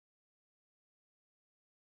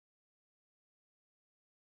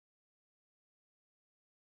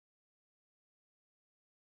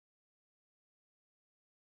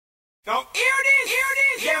Now hear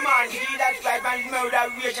this, yeah man, see that stripe and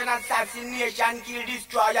murderation, assassination, kill,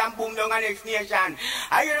 destroy and boom down an next nation.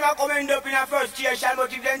 I hear them coming up in a first station,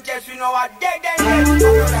 but if them test we know what dead then in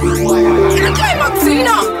the climax, you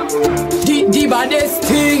know, the baddest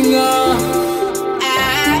thing,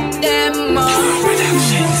 at them,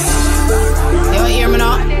 you hear me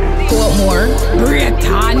now? What more?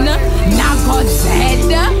 Breton, Nagot Z,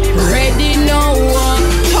 ready now,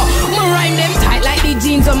 rhyme them tight like the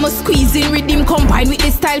jeans I'm squeezing. Riddim combined with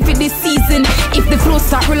the style for this season. If the flow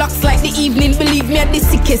start relax like the evening, believe me at the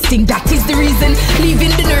sickest thing, that is the reason. Leaving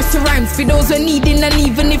the nursery rhymes for those who are needing. And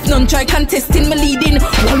even if none try contesting my leading,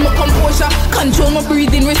 hold my composure, control my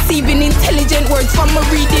breathing, receiving intelligent words from my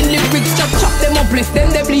reading. Lyrics chop them up, left them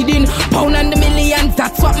they bleeding. Pound on the millions,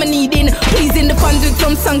 that's what me needing. Pleasing the fans with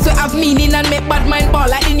some songs that have meaning. And make bad mind ball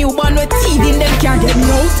like the newborn with teething. Them can't get me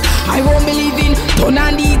out, I won't believe in. Turn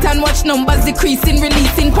on the heat and watch numbers decreasing,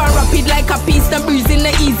 releasing power rapid like a piece, the breezing,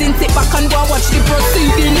 the easing. Sit back and go and watch the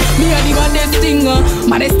proceeding. Me are the maddest thing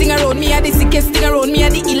around. Me are the sickest thing around. Me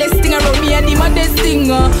are the illest thing around. Me are the maddest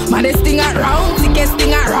thing around. Sickest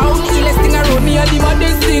thing around, illest thing around. Me are the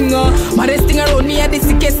maddest thing around. Me are the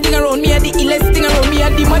sickest thing around. Me are the illest thing around. Me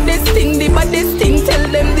are the maddest thing, the baddest thing. Tell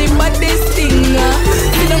them the baddest thing.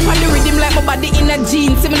 See them on the rhythm like my body in a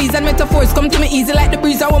jean. Similes and metaphors come to me easy like the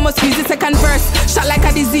breeze. I want my squeeze the second verse. Shot like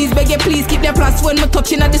a disease, beg you please keep their plus when me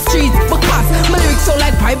touching at the streets. Because my lyrics so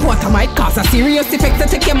like pipe water might cause a serious effect to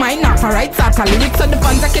take your mind off. Alright, start a lyrics on the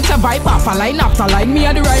fans that catch a vibe off. A line after line, me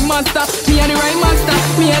are the rhyme master. Me are the rhyme master.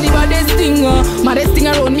 Me are the baddest thing. Maddest thing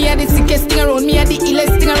around. Me are the sickest thing around. Me are the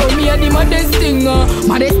illest thing around. Me are the maddest thing.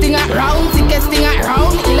 Maddest thing around. Sickest thing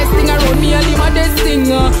around. Illest thing around. Me are the maddest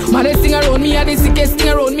thing. Maddest thing around. Me are the sickest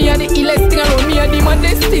thing around. Me are the illest thing around. Me are the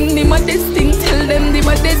maddest thing. The maddest thing. Tell them the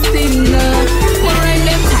maddest thing. My rhyme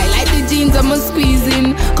them tight like the jeans I'm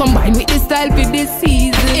squeezing, combined with the style for this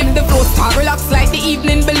season. If the flow start relax like the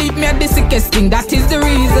evening, believe me at the sickest thing, that is the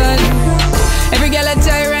reason. Every girl I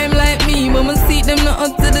try rhyme like me, but I see them not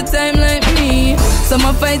up to the time like me. Some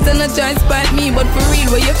a fight and a try spite me, but for real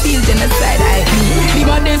where you feel genocide like me. The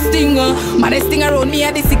maddest thing around. Me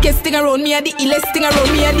are the sickest thing around. Me are the illest thing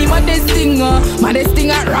around. Me are the maddest thing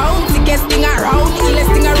around. Sickest thing around. Illest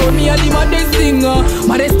thing around. Me are the maddest thing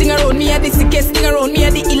around. Me are the sickest thing around. Me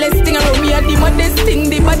are the illest thing around. Me are the maddest thing,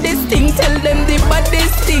 the baddest thing. Tell them the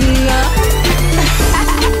baddest thing.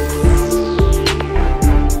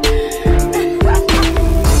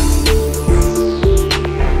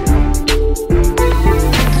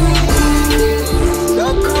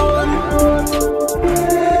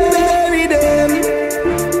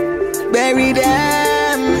 Bury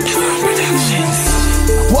them.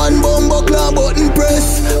 One bomb claw button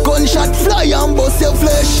press. Gunshot fly and bust your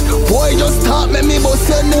flesh. Boy just talk make me bust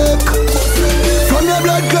your neck. From your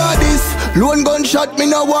blood clot this lone gunshot me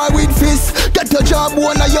no war with fist. Get your job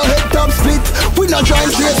one of your head top split. We not try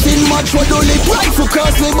and trace in much what do it. Rifle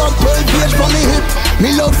cross me back 12 gauge from me hip. Me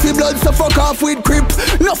love see blood so fuck off with grip.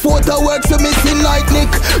 No photo works so missing like Nick.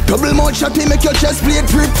 Double mouth shot make your chest plate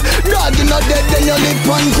rip. Dog you not dead then your lip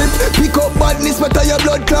and drip. Pick up badness better your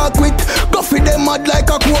blood clot quit. Go for them mad like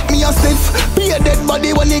a quote me a stiff. Be a dead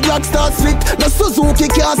body when the Glock start split. No Suzuki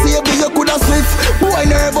can't save you, you coulda swift. Boy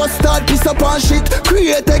nervous start piss up and shit.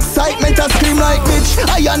 Create excitement and scream like bitch.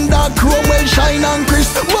 I and dark chrome well shine and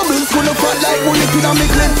crisp. Bubbles gonna fat like bullet in a me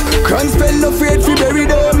clip. Crunch spell no afraid fi bury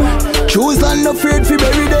them. Choose land no afraid fi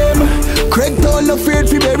bury them. Craigtown no afraid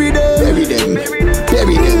fi bury them. Bury them,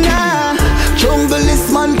 bury them. Nah.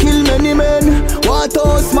 Junglist man kill many men.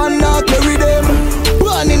 Waterhouse man not carry them.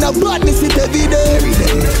 Born in a badness it every day. Bury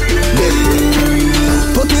them, bury them.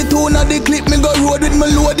 42 na the clip me go road with me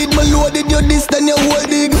loaded. You this then you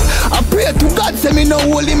hold it. I pray to God say me no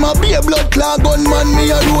hold him. I be a blood clot gunman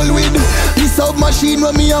me a roll with. This out machine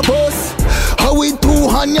when me a boss. How with 2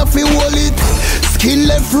 hand you fi hold it. Skin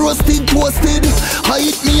left roasted, toasted. I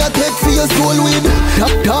hit me a take for your soul with.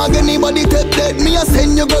 Dog anybody take dead. Me a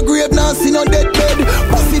send you go grave now see no dead bed.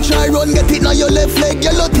 Pussy try run get it now your left leg.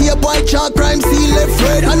 Yellow tape white chalk crime scene left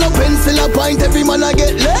red. And no pencil a pint every man a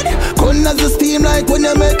get lead. Gun as a steam like when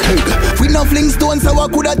you make. We no fling stones so I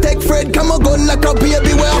coulda take Fred. Come a gun like a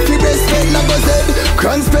baby where I fi breastfed. Now go said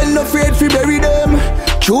Cran spell no afraid fi bury them.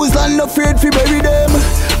 Choose land no afraid fi bury them.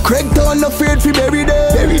 Craigtown no afraid fi bury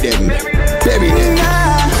them. Bury them, bury them.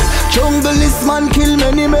 Nah. Junglist man kill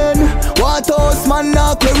many men. Waterhouse man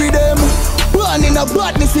not carry them. Born in a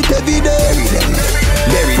badness it every day. Bury them.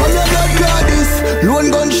 From your blood clot this lone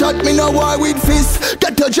gunshot, me no war with fist.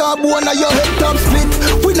 Get your job one of your head top split.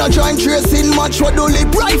 We not trying tracing match what do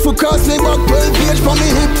lip. Rifle cross me back 12 gauge from me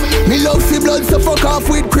hip. Me love see blood so fuck off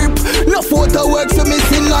with grip. No photo work so me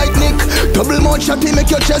sin like Nick. Double mouth shot make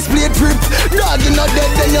your chest plate rip. Dog you not dead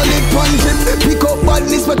then your lip one drip. Pick up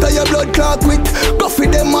badness better your blood clot quick. Go for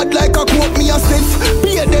them mad like a quote me a sniff.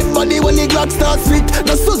 Be a dead body when the Glock starts fit.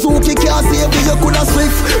 The Suzuki can't save you, you coulda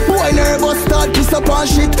swift. Boy nervous start piss up and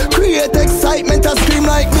shit. Create excitement and scream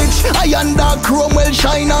like bitch. Iron dark chrome well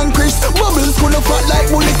shine and crisp. Bubbles full of fat like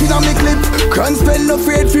bullet in a me clip. Cransfell no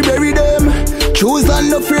afraid fi bury them. Choose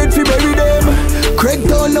no afraid fi bury them.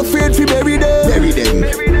 Craigtown no afraid fi bury them. Bury them,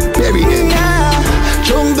 bury them. Yeah.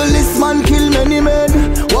 Junglist man kill many men.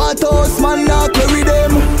 Waterhouse man now carry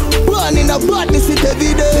them. Born in a badness it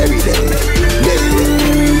every day. Bury them, bury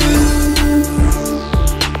them.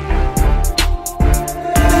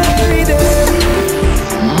 Bury them.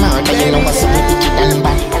 Murder, you know what's up with wicked and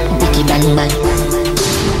bad. Wicked and bad.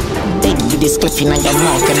 Dead with this cliff in your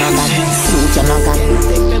mouth, you know that. Suit, you know that.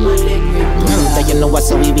 Murder, you know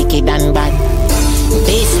what's up with wicked and bad.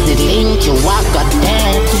 This the link, you walk got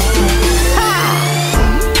dead.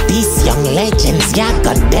 These young legends, ya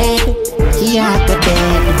got dead. Ya got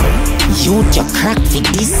dead. Youth, you crack for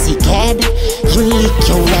this sick head. You lick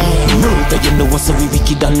your head. Murder, you know what's up with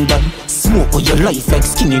wicked and bad. Smoke on your life like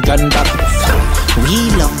skinny granddad.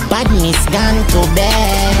 We love badness gone to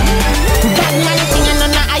bed. Bad man thing and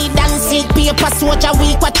on a hide and seek. Paper soldier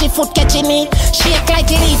weak, watch your foot catching it. Shake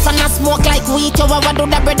like leaf and a smoke like wheat. You ever do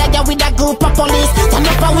the brother you with a group of police. Stand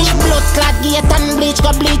up and wish blood clot gate and bleach.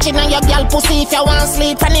 Go bleaching on your girl pussy if you want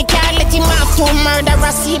sleep. And you can't let him off to murder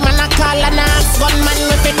a seam. And a call and ask gunman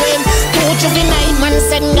with a dream. Two juvenile man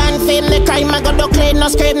send gun fame. The crime I got to clean,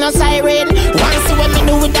 no scream, no siren. Once see what me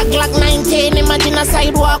do with a Glock 19. Imagine a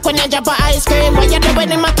sidewalk when you drop a ice cream. What you do when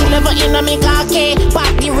him a kill ever in a me khaki.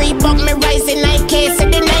 Party Reebok me rising Nike. See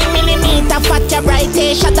the 9mm fat your right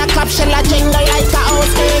here. Shut a cop shell a jingle like a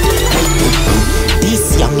house cake.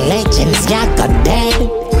 These young legends, ya got dead.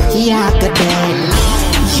 Ya got dead.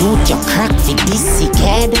 Youth, you crack for this sick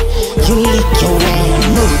head. You lick your head.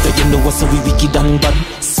 Murder, you know what's up with wicked and bad.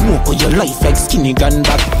 Smoke on your life like skinny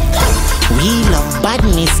granddad. We love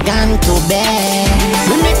badness gone to bed.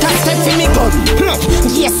 Me make a step for me gun.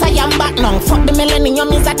 Yes, I am back now. Fuck the millennium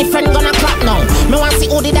is a different gonna clap now. Me want see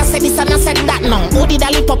who did I say this and I said that now. Who did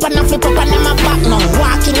I lip up and I flip up and them a back now.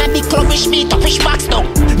 Walking at the club, wish beat up, wish box down.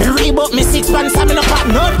 Me Reebok, me 6 pants, and me no pop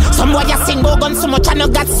none. Some boy ya sing bout gun so much I no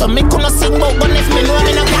got some. Me couldn't sing bout gun if me know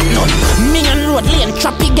me no got none. Me on road lane,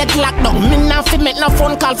 trappy get locked down. Me now fi make no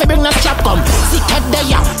phone call fi bring no strap come. Sick head there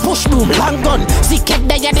ya, push boom, long gun. Sick head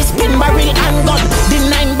there ya, the spin barrel and gun. The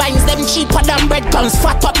 9 binds them cheaper than breadcrumbs.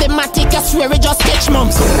 Fat up the matic, I swear it just catch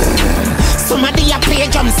mums. Somebody a play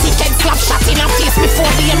drum, sick head slap shot in a face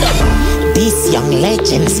before they done. These young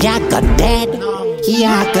legends, ya got dead.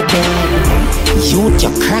 Ya got dead. Youth,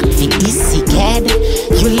 you crack for this sick head.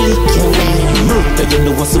 You lick your head. Murder, you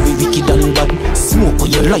know what's up with wicked and bad. Smoke on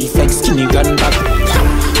your life like skinny granddad.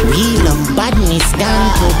 We love badness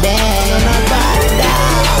gone to bed.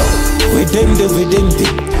 With them, with them.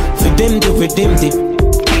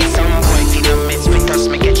 Some boy feel no miss because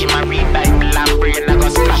me get him a read Bible and brain I go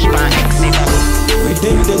splash my exit. With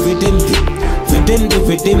them.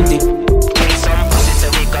 Some pussy say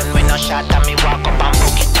we gun when no shot and me walk up and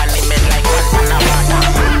book it and him head like one pan of water.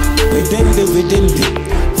 With them.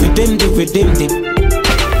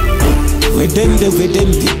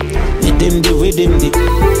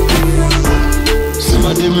 Some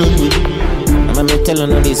of them run with it. I'm gonna tell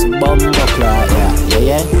you this bumbo clock,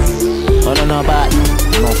 yeah. I don't know about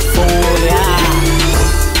no fool, yeah.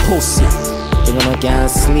 Pussy, you know can't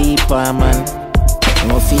sleep, man. You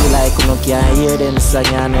don't feel like you can't hear them song,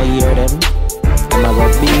 you don't hear them. I'm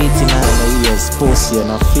gonna beat in the ears, pussy, you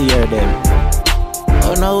don't fear them.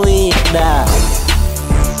 Oh no, wait, that.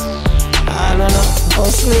 I don't know, go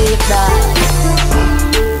sleep, that.